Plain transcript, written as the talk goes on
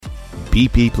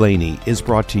BP Blaney is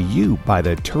brought to you by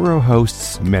the Turo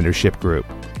Hosts Mentorship Group.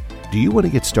 Do you want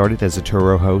to get started as a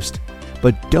Turo host,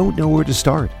 but don't know where to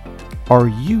start? Are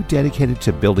you dedicated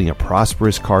to building a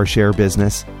prosperous car share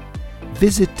business?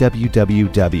 Visit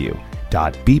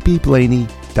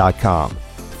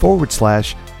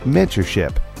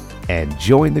www.bpblaney.com/mentorship and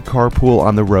join the carpool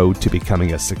on the road to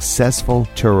becoming a successful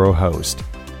Turo host.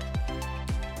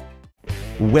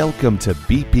 Welcome to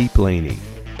BP Blaney,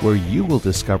 where you will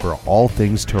discover all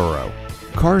things Turo,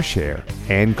 car share,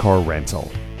 and car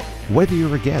rental. Whether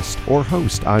you're a guest or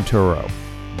host on Turo,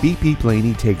 BP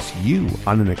Blaney takes you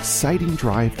on an exciting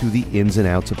drive through the ins and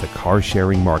outs of the car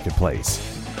sharing marketplace.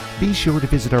 Be sure to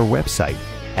visit our website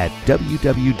at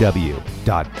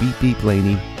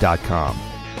www.bpblaney.com.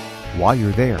 While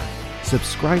you're there,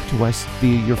 subscribe to us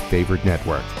via your favorite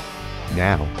network.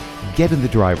 Now, get in the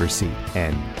driver's seat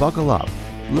and buckle up.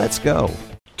 Let's go.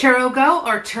 TuroGo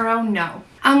or TuroNo.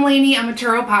 I'm Lainey. I'm a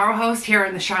Turo power host here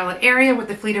in the Charlotte area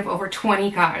with a fleet of over 20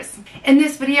 cars. In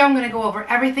this video, I'm going to go over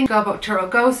everything about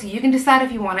TuroGo so you can decide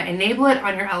if you want to enable it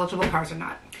on your eligible cars or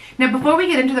not. Now, before we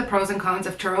get into the pros and cons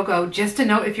of TuroGo, just to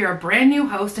note, if you're a brand new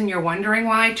host and you're wondering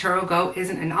why TuroGo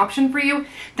isn't an option for you,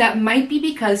 that might be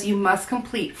because you must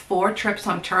complete 4 trips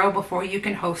on Turo before you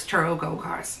can host TuroGo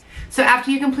cars. So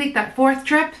after you complete that 4th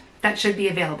trip, that should be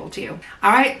available to you.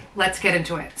 All right, let's get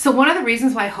into it. So one of the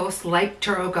reasons why hosts like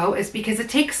TuroGo is because it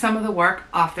takes some of the work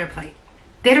off their plate.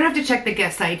 They don't have to check the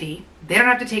guest ID. They don't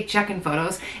have to take check-in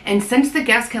photos. And since the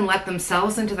guest can let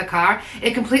themselves into the car,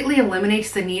 it completely eliminates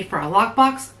the need for a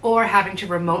lockbox or having to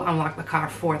remote unlock the car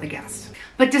for the guest.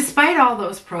 But despite all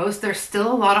those pros, there's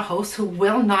still a lot of hosts who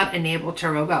will not enable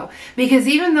TuroGo because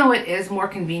even though it is more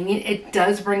convenient, it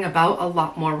does bring about a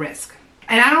lot more risk.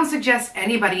 And I don't suggest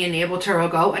anybody enable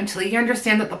TuroGo until you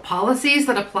understand that the policies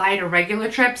that apply to regular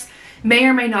trips may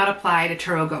or may not apply to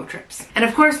TuroGo trips. And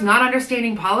of course, not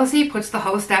understanding policy puts the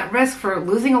host at risk for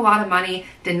losing a lot of money,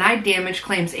 denied damage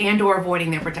claims, and or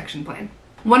avoiding their protection plan.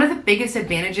 One of the biggest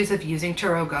advantages of using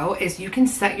TuroGo is you can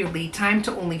set your lead time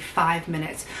to only 5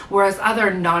 minutes, whereas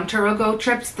other non-TuroGo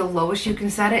trips, the lowest you can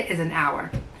set it is an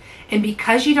hour. And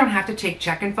because you don't have to take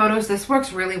check-in photos, this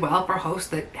works really well for hosts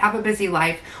that have a busy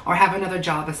life or have another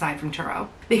job aside from Turo.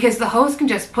 Because the host can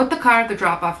just put the car at the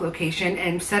drop-off location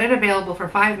and set it available for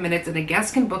 5 minutes and a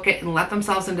guest can book it and let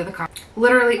themselves into the car.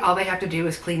 Literally, all they have to do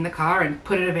is clean the car and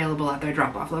put it available at their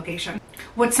drop-off location.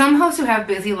 What some hosts who have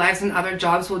busy lives and other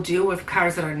jobs will do with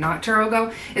cars that are not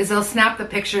TuroGo is they'll snap the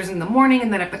pictures in the morning,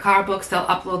 and then if the car books, they'll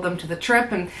upload them to the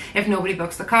trip, and if nobody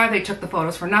books the car, they took the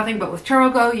photos for nothing. But with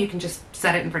TuroGo, you can just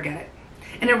set it and forget it.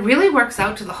 And it really works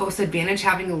out to the host's advantage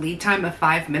having a lead time of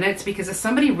 5 minutes, because if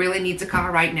somebody really needs a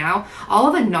car right now, all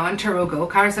of the non-TuroGo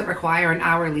cars that require an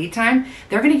hour lead time,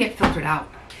 they're going to get filtered out.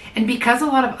 And because a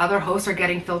lot of other hosts are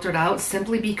getting filtered out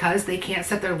simply because they can't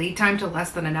set their lead time to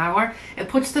less than an hour, it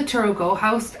puts the TuroGo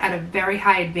host at a very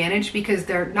high advantage because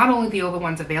they're not only the only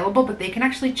ones available, but they can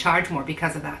actually charge more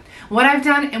because of that. What I've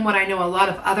done and what I know a lot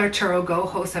of other TuroGo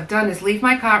hosts have done is leave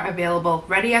my car available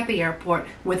ready at the airport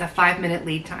with a 5-minute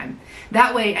lead time.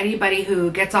 That way, anybody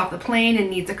who gets off the plane and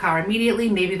needs a car immediately,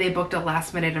 maybe they booked a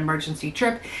last-minute emergency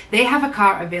trip, they have a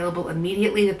car available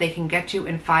immediately that they can get to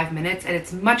in 5 minutes, and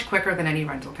it's much quicker than any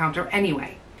rental counter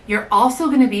anyway. You're also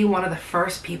going to be one of the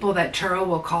first people that Turo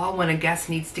will call when a guest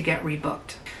needs to get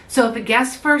rebooked. So if a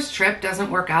guest's first trip doesn't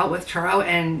work out with Turo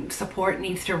and support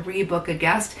needs to rebook a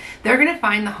guest, they're going to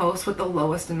find the host with the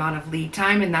lowest amount of lead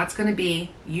time, and that's going to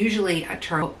be usually a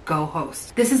TuroGo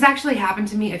host. This has actually happened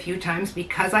to me a few times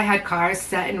because I had cars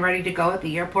set and ready to go at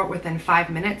the airport within 5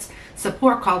 minutes.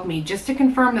 Support called me just to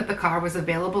confirm that the car was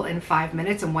available in 5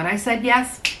 minutes, and when I said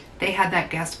yes, they had that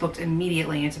guest booked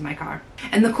immediately into my car.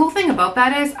 And the cool thing about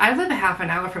that is I live a half an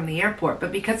hour from the airport,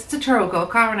 but because it's a TuroGo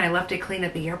car and I left it clean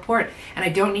at the airport and I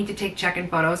don't need to take check-in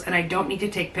photos and I don't need to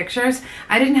take pictures,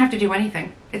 I didn't have to do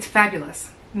anything. It's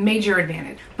fabulous. Major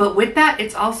advantage. But with that,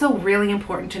 it's also really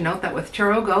important to note that with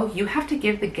TuroGo, you have to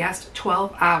give the guest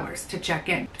 12 hours to check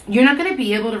in. You're not going to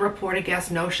be able to report a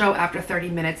guest no-show after 30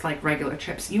 minutes like regular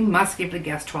trips. You must give the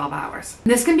guest 12 hours.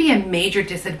 This can be a major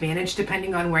disadvantage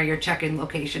depending on where your check-in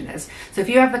location is. So if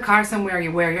you have the car somewhere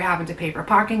where you're having to pay for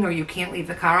parking or you can't leave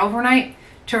the car overnight,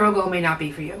 TuroGo may not be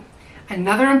for you.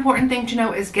 Another important thing to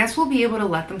know is guests will be able to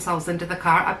let themselves into the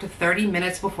car up to 30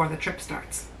 minutes before the trip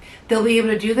starts. They'll be able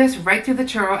to do this right through the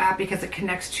Turo app because it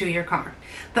connects to your car.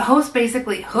 The host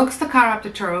basically hooks the car up to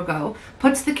TuroGo,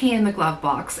 puts the key in the glove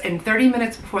box, and 30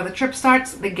 minutes before the trip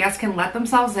starts, the guests can let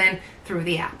themselves in through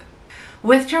the app.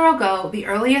 With TuroGo, the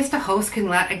earliest a host can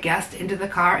let a guest into the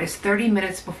car is 30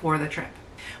 minutes before the trip.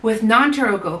 With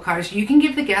non-TuroGo cars, you can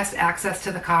give the guest access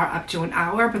to the car up to an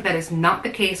hour, but that is not the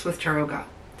case with TuroGo.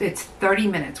 It's 30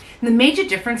 minutes. And the major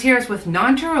difference here is with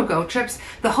non-TuroGo trips,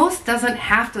 the host doesn't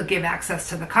have to give access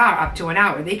to the car up to an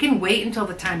hour. They can wait until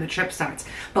the time the trip starts.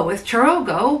 But with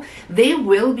TuroGo, they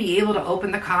will be able to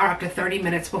open the car up to 30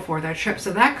 minutes before their trip.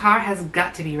 So that car has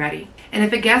got to be ready. And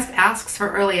if a guest asks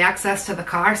for early access to the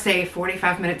car, say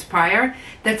 45 minutes prior,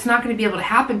 that's not going to be able to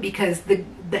happen because the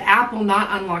app will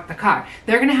not unlock the car.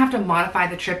 They're going to have to modify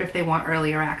the trip if they want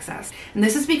earlier access. And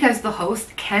this is because the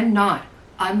host cannot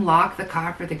unlock the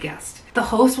car for the guest. The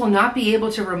host will not be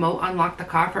able to remote unlock the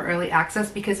car for early access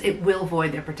because it will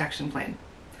void their protection plan.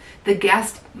 The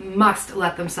guest must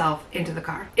let themselves into the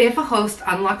car. If a host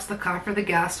unlocks the car for the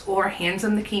guest or hands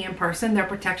them the key in person, their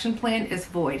protection plan is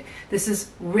void. This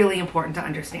is really important to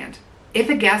understand. If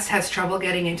a guest has trouble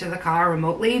getting into the car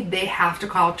remotely, they have to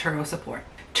call Turo support.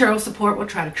 Turo support will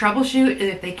try to troubleshoot, and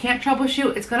if they can't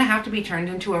troubleshoot, it's going to have to be turned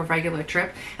into a regular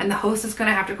trip, and the host is going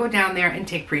to have to go down there and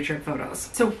take pre-trip photos.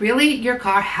 So really, your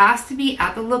car has to be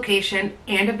at the location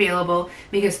and available,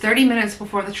 because 30 minutes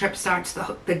before the trip starts,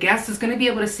 the guest is going to be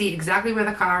able to see exactly where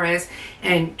the car is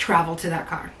and travel to that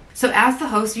car. So as the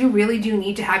host, you really do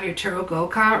need to have your TuroGo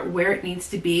car where it needs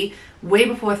to be way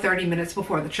before 30 minutes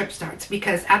before the trip starts,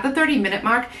 because at the 30-minute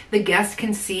mark, the guest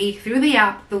can see through the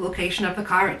app the location of the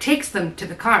car. It takes them to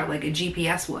the car like a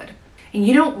GPS would. And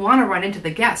you don't want to run into the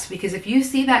guest, because if you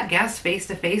see that guest face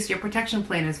to face, your protection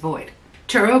plan is void.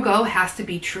 TuroGo has to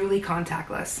be truly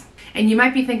contactless. And you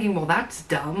might be thinking, well, that's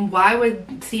dumb. Why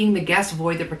would seeing the guest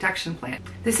void the protection plan?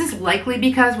 This is likely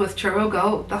because with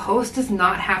TuroGo, the host does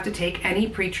not have to take any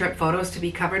pre-trip photos to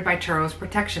be covered by Turo's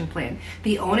protection plan.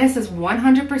 The onus is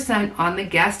 100% on the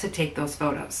guest to take those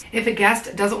photos. If a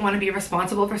guest doesn't want to be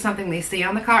responsible for something they see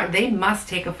on the car, they must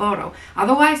take a photo.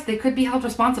 Otherwise, they could be held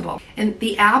responsible. And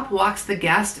the app walks the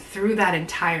guest through that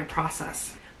entire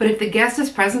process. But if the guest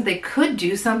is present, they could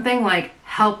do something like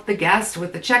help the guest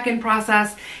with the check-in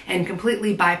process and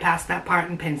completely bypass that part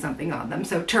and pin something on them.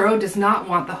 So Turo does not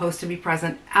want the host to be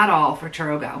present at all for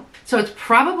TuroGo. So it's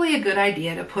probably a good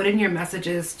idea to put in your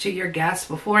messages to your guests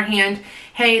beforehand.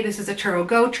 Hey, this is a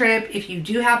TuroGo trip. If you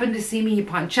do happen to see me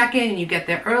upon check-in and you get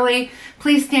there early,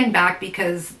 please stand back,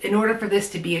 because in order for this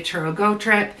to be a TuroGo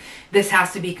trip, this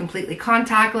has to be completely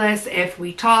contactless. If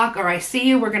we talk or I see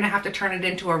you, we're going to have to turn it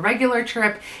into a regular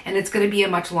trip, and it's going to be a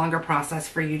much longer process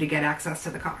for you to get access to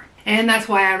the car. And that's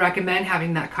why I recommend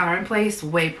having that car in place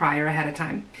way prior ahead of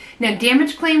time. Now,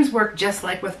 damage claims work just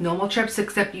like with normal trips,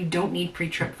 except you don't need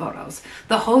pre-trip photos.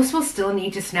 The host will still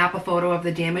need to snap a photo of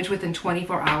the damage within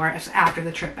 24 hours after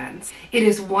the trip ends. It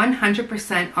is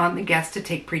 100% on the guest to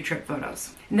take pre-trip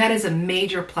photos. And that is a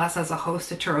major plus as a host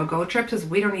to TuroGo trips, is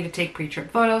we don't need to take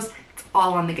pre-trip photos. It's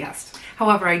all on the guest.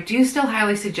 However, I do still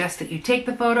highly suggest that you take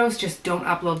the photos, just don't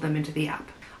upload them into the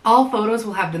app. All photos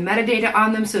will have the metadata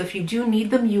on them, so if you do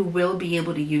need them, you will be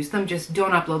able to use them. Just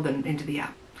don't upload them into the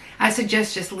app. I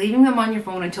suggest just leaving them on your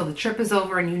phone until the trip is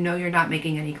over and you know you're not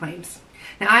making any claims.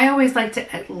 Now, I always like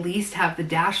to at least have the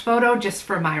dash photo just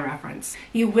for my reference.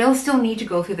 You will still need to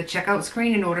go through the checkout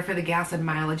screen in order for the gas and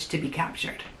mileage to be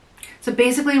captured. So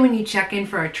basically, when you check in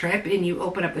for a trip and you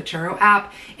open up the Turo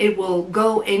app, it will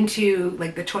go into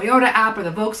like the Toyota app or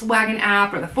the Volkswagen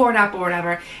app or the Ford app or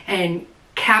whatever and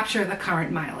capture the current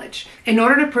mileage. In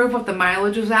order to prove what the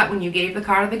mileage was at when you gave the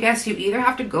car to the guest, you either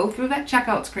have to go through that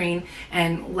checkout screen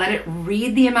and let it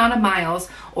read the amount of miles,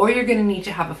 or you're going to need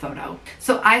to have a photo.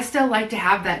 So I still like to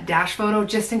have that dash photo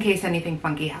just in case anything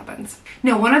funky happens.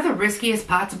 Now, one of the riskiest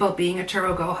parts about being a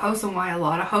TuroGo host, and why a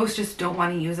lot of hosts just don't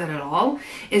want to use it at all,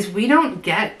 is we don't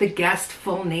get the guest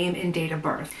full name and date of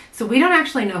birth. So we don't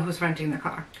actually know who's renting the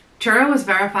car. Turo is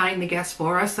verifying the guest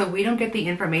for us, so we don't get the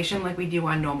information like we do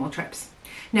on normal trips.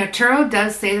 Now, Turo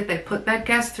does say that they put that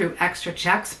guest through extra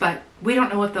checks, but we don't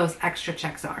know what those extra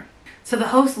checks are. So the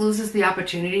host loses the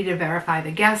opportunity to verify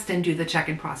the guest and do the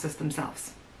check-in process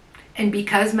themselves. And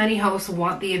because many hosts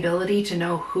want the ability to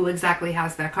know who exactly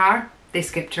has their car, they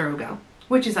skip TuroGo,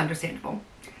 which is understandable.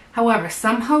 However,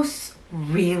 some hosts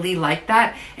really like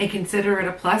that and consider it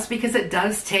a plus, because it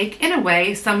does take, in a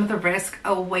way, some of the risk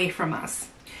away from us.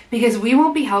 Because we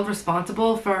won't be held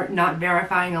responsible for not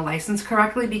verifying a license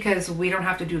correctly, because we don't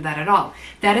have to do that at all.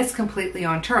 That is completely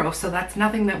on Turo, so that's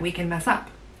nothing that we can mess up.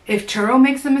 If Turo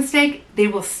makes a mistake, they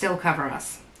will still cover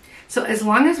us. So as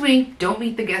long as we don't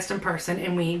meet the guest in person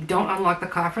and we don't unlock the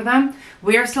car for them,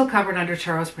 we are still covered under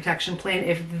Turo's protection plan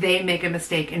if they make a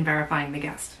mistake in verifying the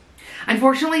guest.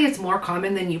 Unfortunately, it's more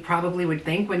common than you probably would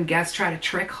think when guests try to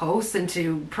trick hosts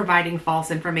into providing false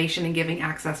information and giving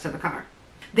access to the car.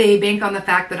 They bank on the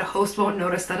fact that a host won't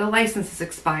notice that a license is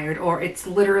expired, or it's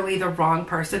literally the wrong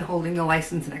person holding the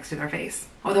license next to their face.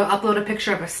 Or they'll upload a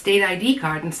picture of a state ID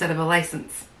card instead of a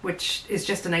license, which is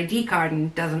just an ID card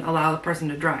and doesn't allow the person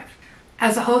to drive.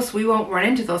 As a host, we won't run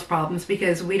into those problems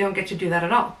because we don't get to do that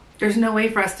at all. There's no way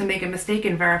for us to make a mistake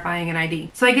in verifying an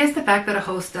ID. So I guess the fact that a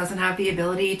host doesn't have the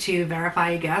ability to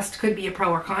verify a guest could be a pro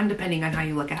or con depending on how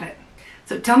you look at it.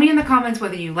 So tell me in the comments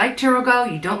whether you like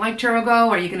TuroGo, you don't like TuroGo,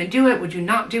 are you going to do it, would you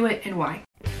not do it, and why?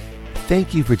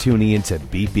 Thank you for tuning in to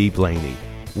Beep Beep Laney,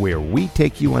 where we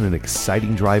take you on an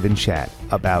exciting drive and chat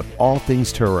about all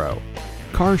things Turo,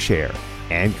 car share,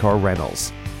 and car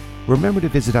rentals. Remember to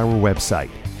visit our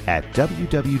website at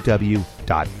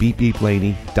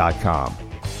www.beepbeeplaney.com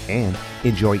and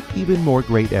enjoy even more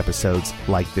great episodes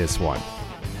like this one.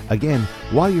 Again,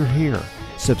 while you're here,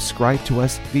 subscribe to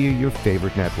us via your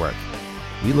favorite network.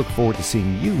 We look forward to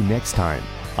seeing you next time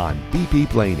on Beep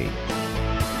Beep Laney.